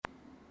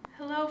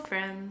Hello,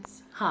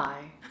 friends.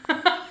 Hi.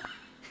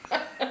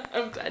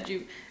 I'm glad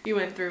you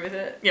went through with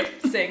it. Yep.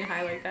 Saying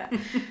hi like that.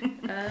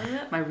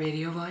 My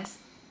radio voice.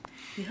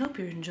 We hope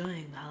you're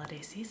enjoying the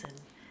holiday season.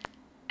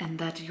 And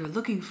that you're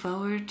looking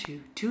forward to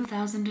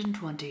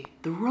 2020,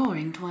 the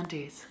roaring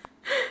 20s.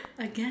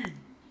 Again.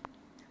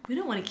 We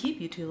don't want to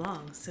keep you too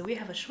long, so we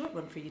have a short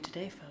one for you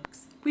today,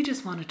 folks. We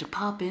just wanted to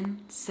pop in,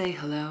 say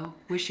hello,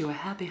 wish you a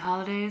happy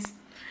holidays,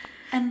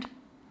 and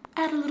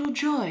add a little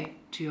joy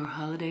to your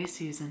holiday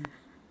season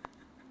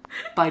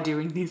by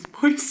doing these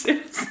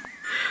voices.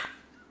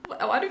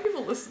 Why do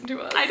people listen to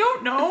us? I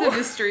don't know. It's a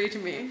mystery to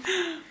me.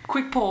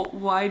 Quick poll,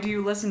 why do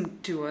you listen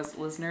to us,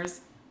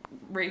 listeners?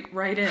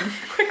 Write in.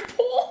 Quick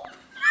poll.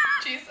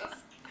 Jesus.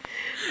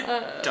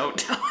 Don't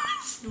tell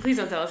us. Please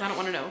don't tell us. I don't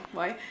want to know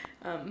why.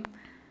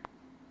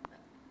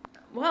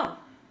 Well,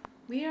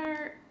 we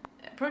are,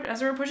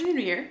 as we're approaching the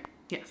new year,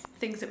 Yes.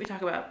 things that we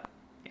talk about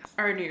Yes.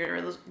 are New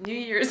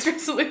Year's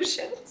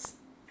resolutions.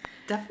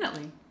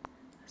 Definitely.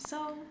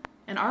 So,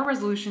 And our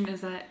resolution is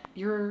that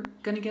you're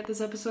going to get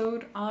this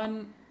episode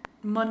on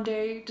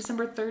Monday,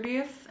 December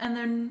 30th, and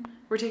then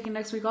we're taking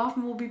next week off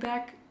and we'll be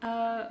back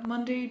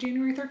Monday,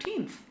 January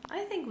 13th.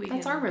 I think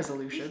That's our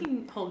resolution. We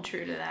can hold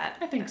true to that.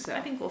 I think so.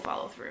 I think we'll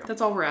follow through.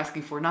 That's all we're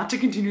asking for, not to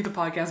continue the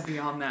podcast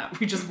beyond that.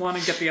 We just want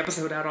to get the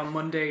episode out on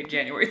Monday,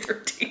 January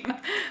 13th.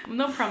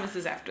 No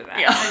promises after that.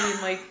 Yeah. I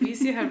mean, like, we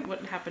see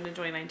what happened in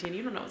 2019.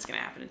 You don't know what's going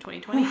to happen in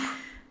 2020.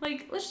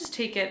 Like, let's just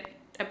take it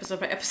episode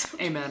by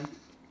episode. Amen.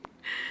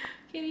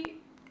 Katie,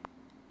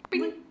 what do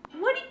you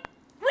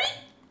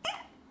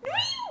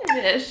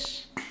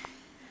wish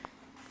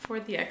for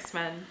the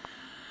X-Men?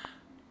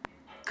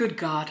 Good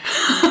God.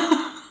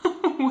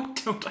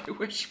 What don't I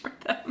wish for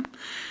them?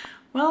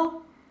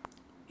 Well,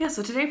 yeah,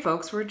 so today,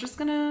 folks, we're just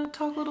going to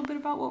talk a little bit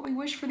about what we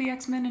wish for the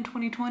X-Men in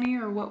 2020,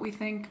 or what we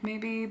think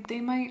maybe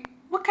they might,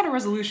 what kind of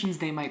resolutions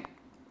they might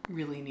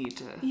really need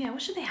to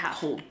What should they have?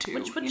 hold to.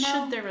 What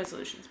should their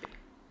resolutions be?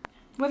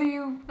 Whether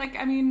you, like,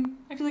 I mean,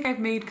 I feel like I've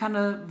made kind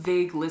of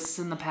vague lists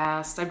in the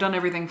past. I've done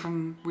everything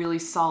from really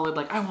solid,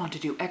 like, I want to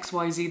do X,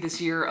 Y, Z this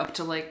year, up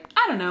to, like,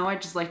 I don't know, I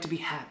just like to be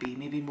happy,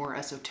 maybe more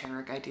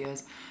esoteric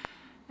ideas.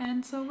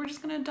 And so we're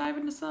just going to dive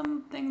into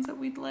some things that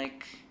we'd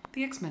like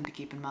the X-Men to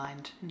keep in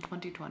mind in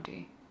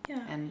 2020.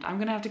 Yeah. And I'm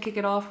going to have to kick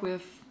it off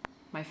with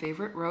my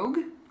favorite, Rogue,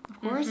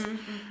 of course.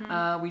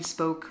 We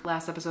spoke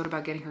last episode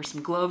about getting her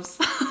some gloves.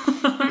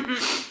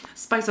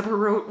 Spice up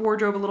her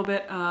wardrobe a little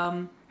bit.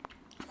 Of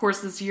course,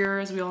 this year,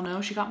 as we all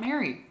know, she got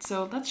married.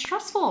 So that's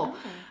stressful.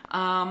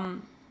 Okay.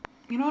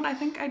 You know what? I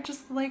think I'd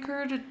just like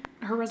her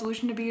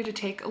resolution to be to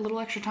take a little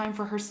extra time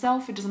for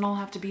herself. It doesn't all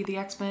have to be the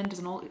X-Men. It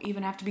doesn't all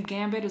even have to be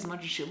Gambit, as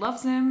much as she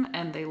loves him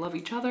and they love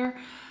each other.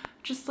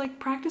 Just, like,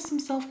 practice some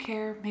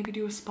self-care. Maybe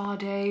do a spa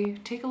day.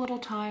 Take a little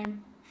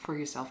time for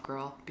yourself,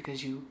 girl,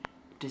 because you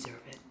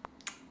deserve it.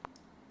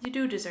 You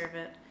do deserve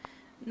it.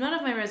 None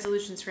of my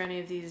resolutions for any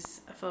of these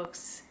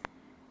folks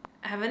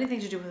have anything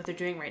to do with what they're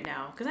doing right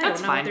now, because I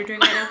don't know what they're doing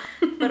right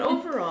now. But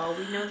overall,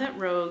 we know that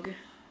Rogue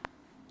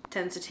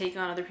tends to take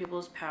on other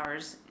people's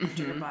powers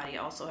into her body.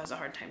 Also has a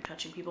hard time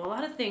touching people. A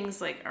lot of things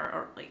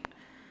are like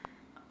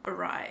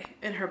awry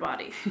in her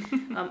body.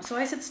 So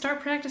I said,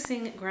 start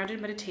practicing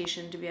grounded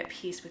meditation to be at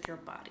peace with your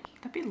body.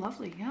 That'd be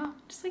lovely, yeah.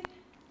 Just like,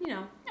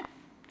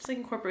 just like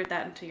incorporate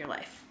that into your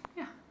life.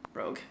 Yeah.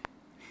 Rogue,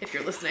 if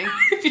you're listening.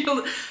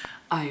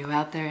 Are you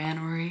out there,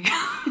 Anne-Marie?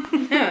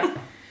 Yeah.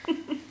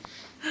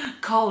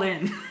 Call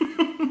in.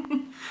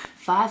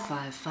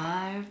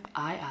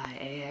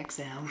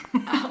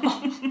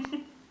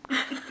 555-IIAXM.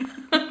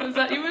 Is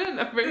that even a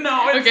number?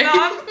 No, it's Okay.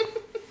 not.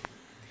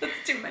 That's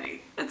too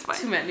many. It's fine.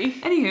 Too many.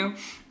 Anywho,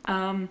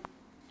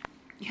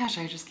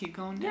 should I just keep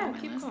going down Yeah, my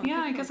keep list? going,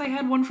 Yeah, keep I guess going. I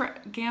had one for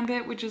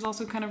Gambit, which is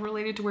also kind of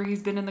related to where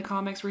he's been in the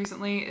comics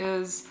recently,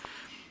 is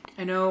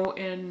I know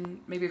in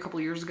maybe a couple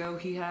of years ago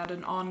he had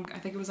I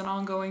think it was an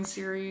ongoing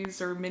series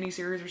or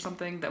mini-series or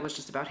something that was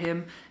just about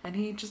him, and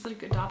he just,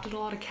 like, adopted a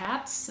lot of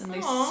cats, and they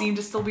Aw. seem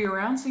to still be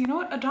around. So you know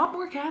what? Adopt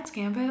more cats,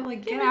 Gambit.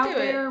 Like, get Gambit, out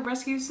do it. there,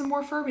 rescue some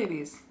more fur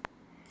babies.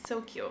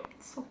 So cute.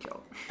 So cute.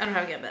 I don't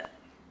have Gambit.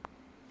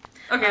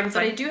 Okay, But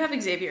I do have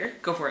Xavier.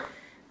 go for it.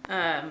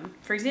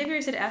 For Xavier, I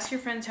said ask your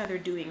friends how they're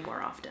doing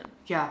more often.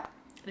 Yeah.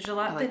 There's a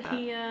lot I like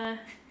that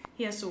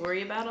he has to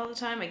worry about all the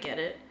time. I get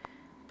it,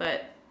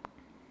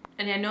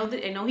 and I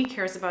know he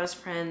cares about his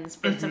friends,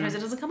 but sometimes it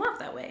doesn't come off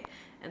that way,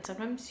 and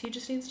sometimes he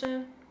just needs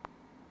to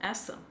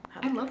ask them.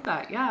 How I love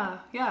that. Yeah,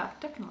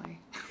 definitely.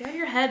 Get out of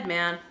your head,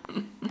 man.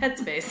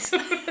 Headspace.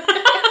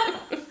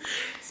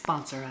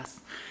 Sponsor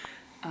us.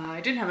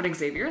 I didn't have an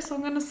Xavier, so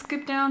I'm going to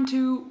skip down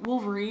to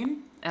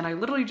Wolverine. And I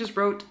literally just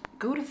wrote,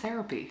 go to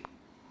therapy.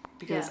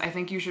 Because Yeah. I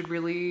think you should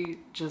really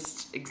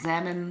just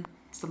examine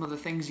some of the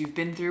things you've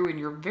been through in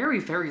your very,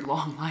 very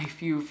long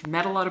life. You've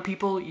met a lot of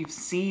people. You've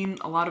seen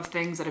a lot of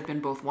things that have been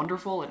both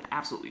wonderful and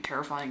absolutely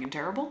terrifying and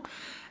terrible.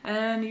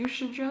 And you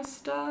should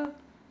just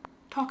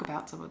talk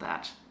about some of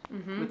that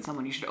with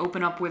someone. You should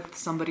open up with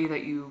somebody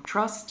that you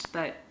trust,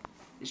 that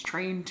is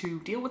trained to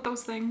deal with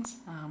those things.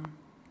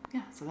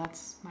 So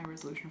that's my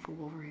resolution for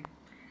Wolverine.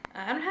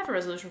 I don't have a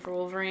resolution for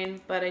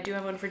Wolverine, but I do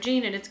have one for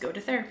Jean, and it's go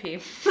to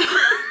therapy.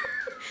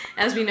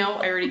 As we know,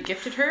 I already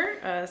gifted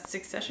her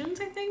 6 sessions,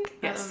 I think,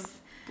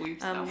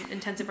 of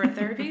intensive art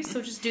therapy,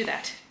 so just do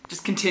that.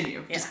 Just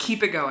continue. Yeah. Just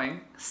keep it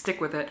going.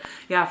 Stick with it.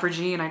 Yeah, for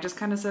Jean, I just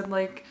kind of said,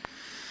 like,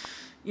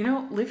 you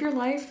know, live your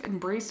life,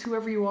 embrace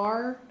whoever you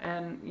are,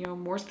 and, you know,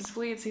 more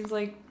specifically, it seems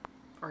like,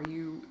 are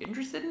you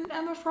interested in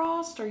Emma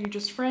Frost? Are you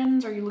just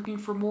friends? Are you looking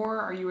for more?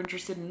 Are you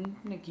interested in,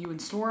 like, you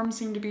and Storm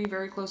seem to be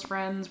very close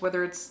friends,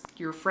 whether it's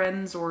your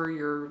friends or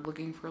you're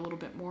looking for a little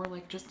bit more,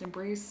 like, just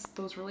embrace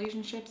those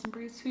relationships,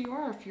 embrace who you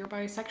are. If you're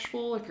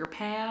bisexual, if you're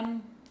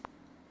pan,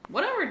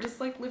 whatever,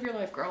 just, like, live your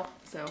life, girl.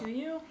 So, do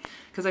you?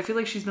 Because I feel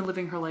like she's been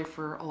living her life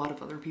for a lot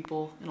of other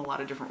people in a lot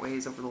of different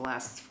ways over the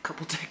last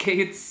couple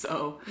decades,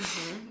 so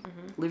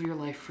live your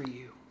life for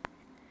you.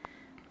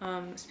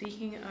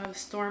 Speaking of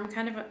Storm,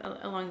 kind of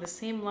along the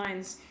same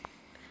lines,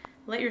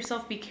 let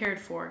yourself be cared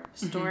for.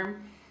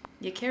 Storm,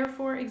 you care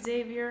for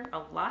Xavier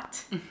a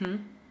lot.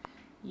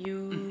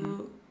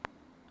 You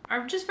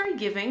are just very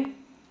giving.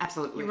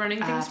 Absolutely. You're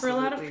running things for a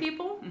lot of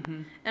people.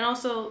 And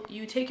also,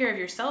 you take care of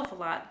yourself a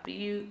lot, but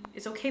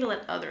it's okay to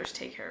let others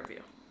take care of you.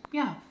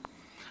 Yeah.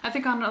 I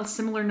think on a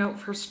similar note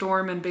for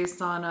Storm, and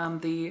based on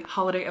the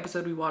holiday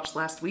episode we watched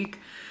last week,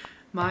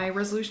 my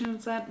resolution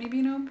is that maybe,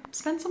 you know,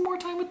 spend some more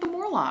time with the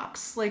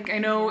Morlocks. Like, I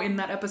know in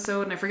that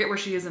episode, and I forget where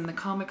she is in the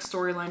comic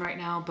storyline right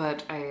now,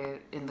 but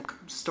in the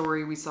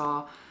story we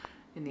saw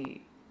in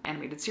the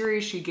animated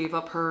series, she gave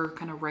up her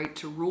kind of right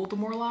to rule the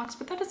Morlocks,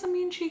 but that doesn't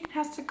mean she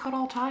has to cut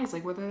all ties.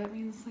 Like, whether that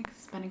means, like,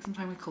 spending some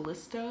time with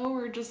Callisto,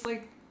 or just,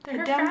 like,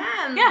 head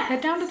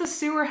down to the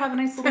sewer, have a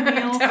nice little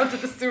meal. Down to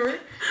the sewer.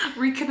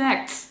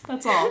 Reconnect.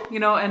 That's all. You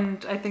know,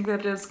 and I think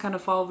that does kind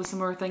of follow the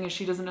similar thing, as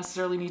she doesn't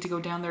necessarily need to go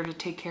down there to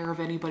take care of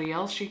anybody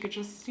else. She could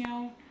just, you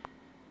know,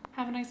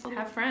 have a nice little...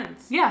 Have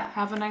friends. Yeah,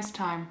 have a nice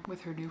time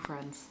with her new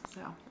friends.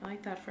 So I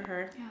like that for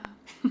her.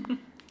 Yeah.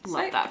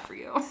 Love that for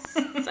you.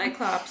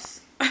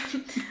 Cyclops.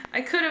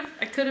 I could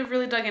have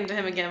really dug into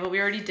him again, but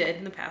we already did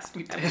in the past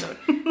episode.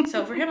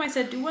 So for him, I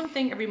said, do one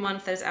thing every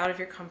month that is out of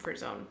your comfort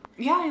zone.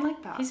 Yeah, I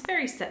like that. He's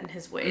very set in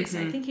his ways.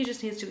 I think he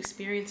just needs to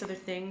experience other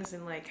things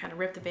and, like, kind of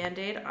rip the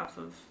Band-Aid off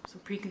of some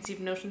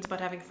preconceived notions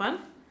about having fun,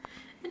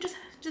 and just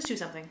do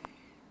something.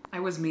 I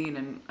was mean,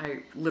 and I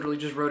literally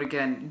just wrote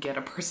again, get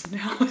a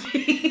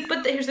personality.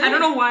 But here's the thing. I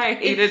don't know why I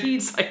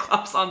hated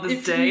Cyclops on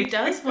this day. If he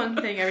does one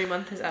thing every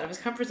month that's out of his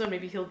comfort zone,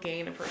 maybe he'll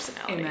gain a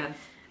personality. Amen.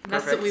 And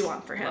that's what we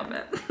want for him.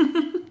 Love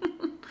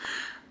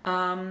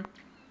it.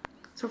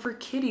 So for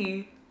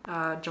Kitty,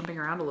 jumping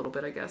around a little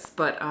bit, I guess,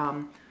 but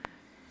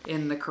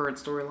in the current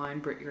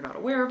storyline, Britt, you're not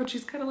aware, but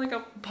she's kind of like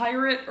a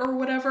pirate or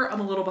whatever. I'm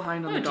a little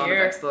behind on the Dawn of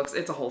X books.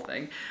 It's a whole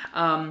thing.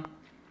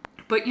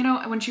 But, you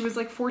know, when she was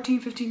like 14,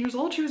 15 years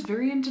old, she was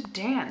very into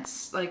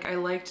dance. Like, I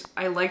liked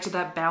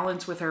that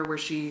balance with her, where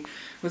she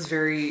was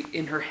very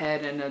in her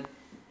head and a,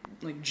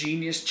 like,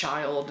 genius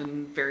child,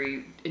 and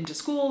very into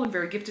school and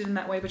very gifted in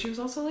that way. But she was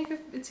also, like,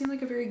 it seemed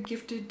like a very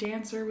gifted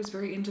dancer, was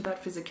very into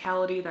that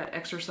physicality, that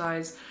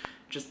exercise,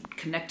 just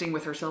connecting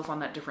with herself on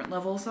that different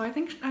level. So I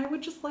think I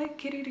would just like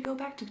Kitty to go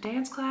back to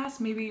dance class,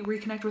 maybe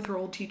reconnect with her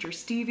old teacher,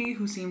 Stevie,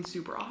 who seemed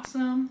super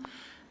awesome.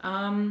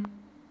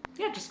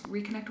 Yeah, just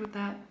reconnect with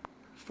that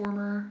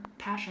former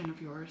passion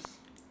of yours.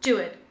 Do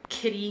it,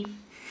 Kitty.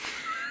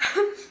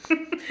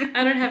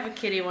 I don't have a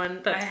Kitty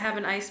one. I have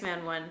an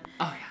Iceman one.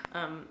 Oh,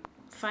 yeah.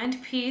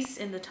 Find peace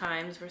in the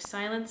times where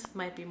silence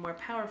might be more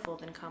powerful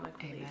than comic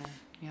relief. Amen.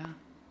 Yeah.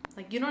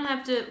 Like, you don't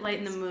have to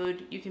lighten the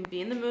mood. You can be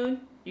in the mood.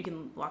 You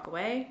can walk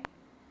away.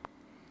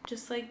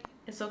 Just, like,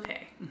 it's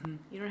okay.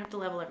 You don't have to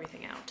level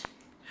everything out.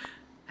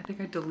 I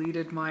think I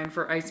deleted mine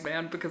for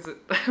Iceman because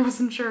I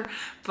wasn't sure.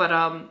 But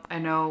I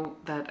know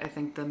that I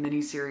think the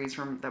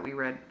miniseries that we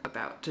read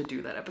about to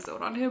do that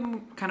episode on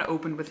him kind of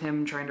opened with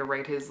him trying to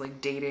write his,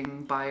 like,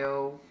 dating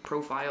bio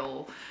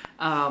profile.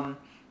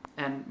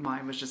 And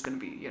mine was just going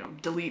to be, you know,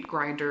 delete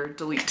Grindr,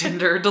 delete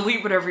Tinder,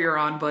 delete whatever you're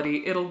on,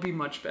 buddy. It'll be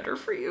much better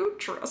for you.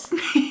 Trust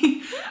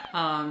me.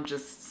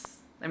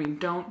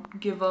 Don't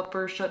give up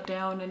or shut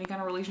down any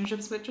kind of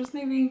relationships, but just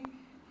maybe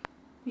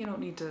you don't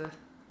need to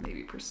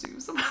maybe pursue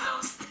some of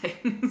those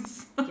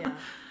things. Yeah.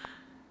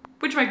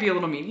 Which might be a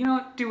little mean. You know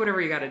what? Do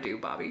whatever you got to do,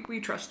 Bobby. We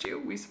trust you.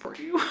 We support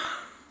you.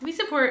 We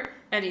support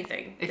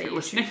anything. If you're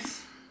listening.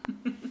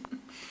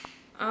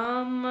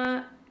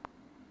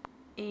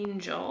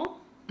 Angel.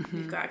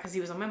 You've got, because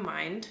he was on my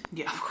mind.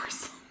 Yeah, of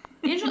course.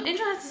 Angel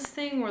has this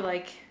thing where,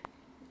 like,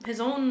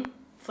 his own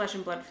flesh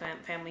and blood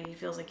family, he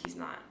feels like he's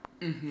not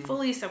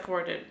fully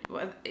supported.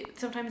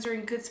 Sometimes they're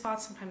in good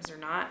spots, sometimes they're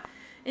not.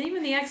 And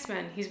even the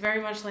X-Men, he's very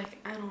much like,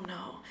 I don't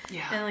know.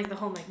 Yeah. And, like, the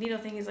whole Magneto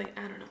thing, he's like,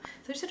 I don't know.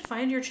 So I just said,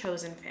 find your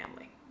chosen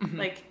family.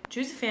 Like,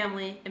 choose a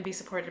family and be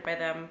supported by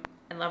them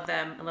and let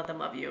them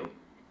love you.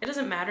 It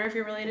doesn't matter if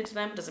you're related to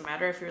them. It doesn't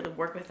matter if you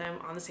work with them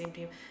on the same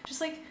team.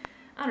 Just, like,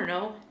 I don't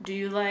know. Do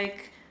you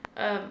like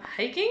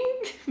hiking?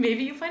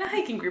 Maybe you find a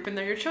hiking group and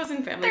they're your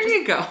chosen family. There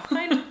you go.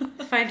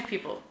 Find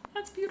people.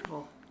 That's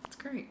beautiful. That's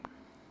great.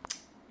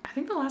 I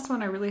think the last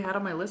one I really had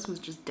on my list was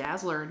just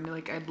Dazzler, and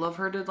like I'd love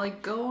her to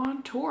like go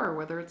on tour,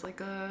 whether it's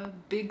like a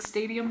big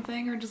stadium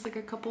thing or just like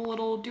do a couple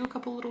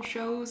little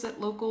shows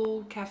at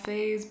local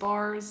cafes,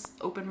 bars,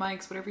 open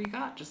mics, whatever you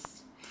got.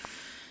 Just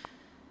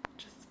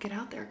get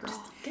out there, girl.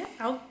 Just get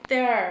out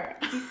there.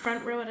 Be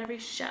front row at every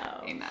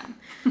show. Amen.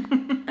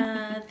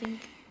 I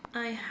think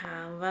I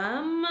have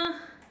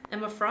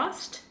Emma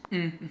Frost.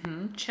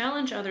 Mm-hmm.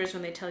 Challenge others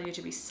when they tell you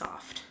to be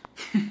soft.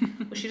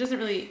 Well, she doesn't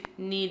really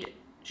need.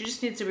 She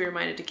just needs to be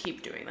reminded to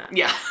keep doing that.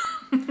 Yeah.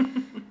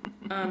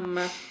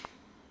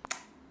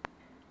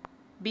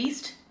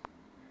 Beast.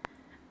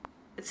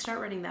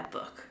 Start writing that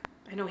book.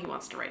 I know he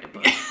wants to write a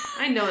book.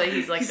 I know that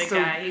he's like the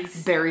guy.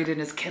 He's buried in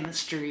his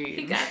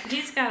chemistry.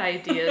 He's got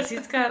ideas.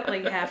 He's got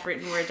like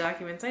half-written Word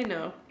documents. I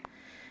know.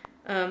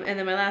 And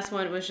then my last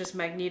one was just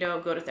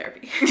Magneto, go to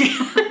therapy.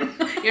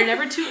 You're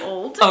never too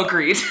old.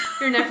 Agreed.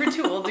 You're never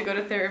too old to go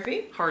to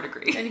therapy. Hard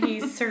agree. And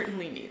he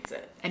certainly needs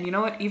it. And you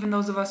know what? Even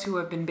those of us who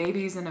have been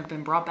babies and have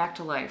been brought back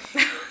to life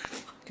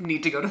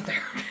need to go to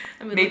therapy.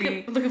 I mean,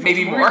 maybe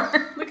more.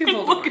 Look at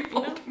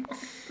Voldemort.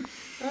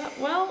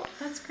 Well,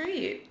 that's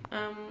great.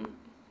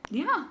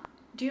 Yeah.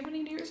 Do you have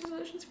any New Year's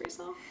resolutions for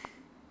yourself?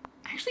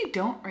 I actually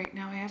don't right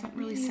now. I haven't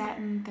really sat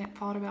and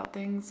thought about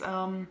things.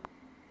 I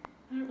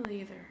don't really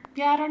either.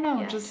 Yeah, I don't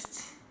know. Yes.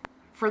 Just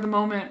for the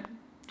moment,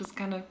 just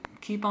kind of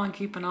keep on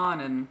keeping on,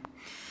 and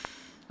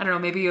I don't know,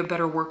 maybe a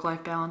better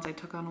work-life balance. I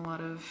took on a lot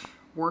of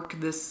work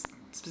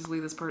specifically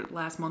this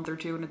last month or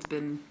two, and it's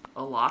been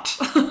a lot.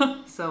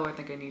 So I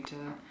think I need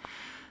to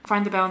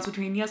find the balance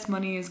between, yes,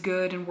 money is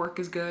good and work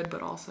is good,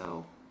 but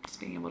also just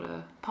being able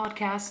to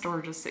podcast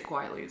or just sit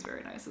quietly is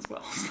very nice as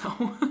well.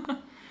 So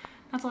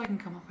that's all I can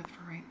come up with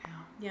for right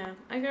now. Yeah,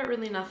 I got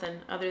really nothing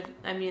other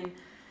than you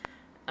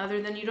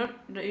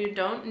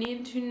don't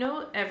need to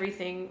know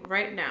everything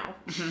right now.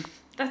 Mm-hmm.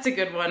 That's a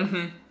good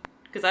one.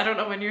 Because I don't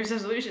know my New Year's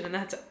resolution, and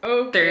that's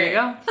okay. There you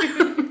go.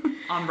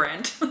 On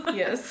brand.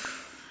 Yes.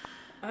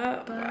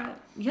 Wow.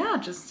 Yeah,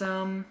 just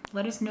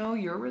let us know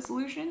your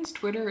resolutions.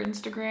 Twitter,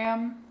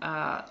 Instagram.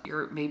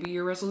 Maybe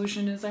your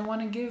resolution is I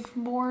want to give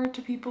more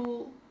to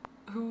people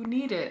who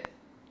need it.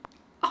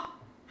 Oh,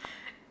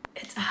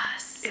 it's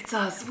us. It's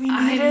us. We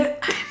need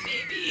it.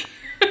 Baby.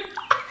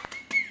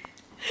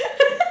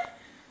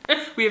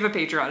 We have a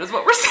Patreon, is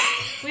what we're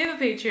saying. We have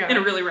a Patreon. In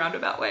a really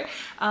roundabout way.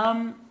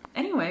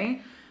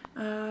 Anyway,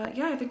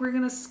 I think we're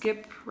going to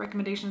skip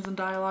recommendations and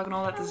dialogue and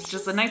all that. This is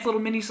just a nice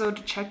little mini-sode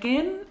to check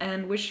in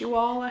and wish you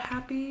all a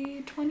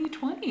happy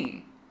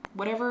 2020.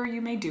 Whatever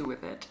you may do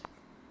with it.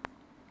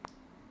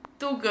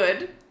 Do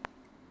good.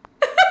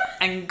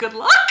 And good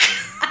luck.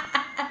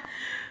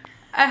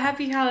 A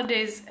happy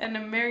holidays and a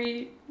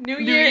merry New Year.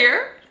 New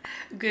Year.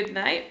 Good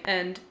night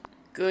and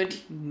good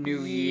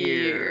New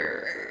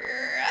Year.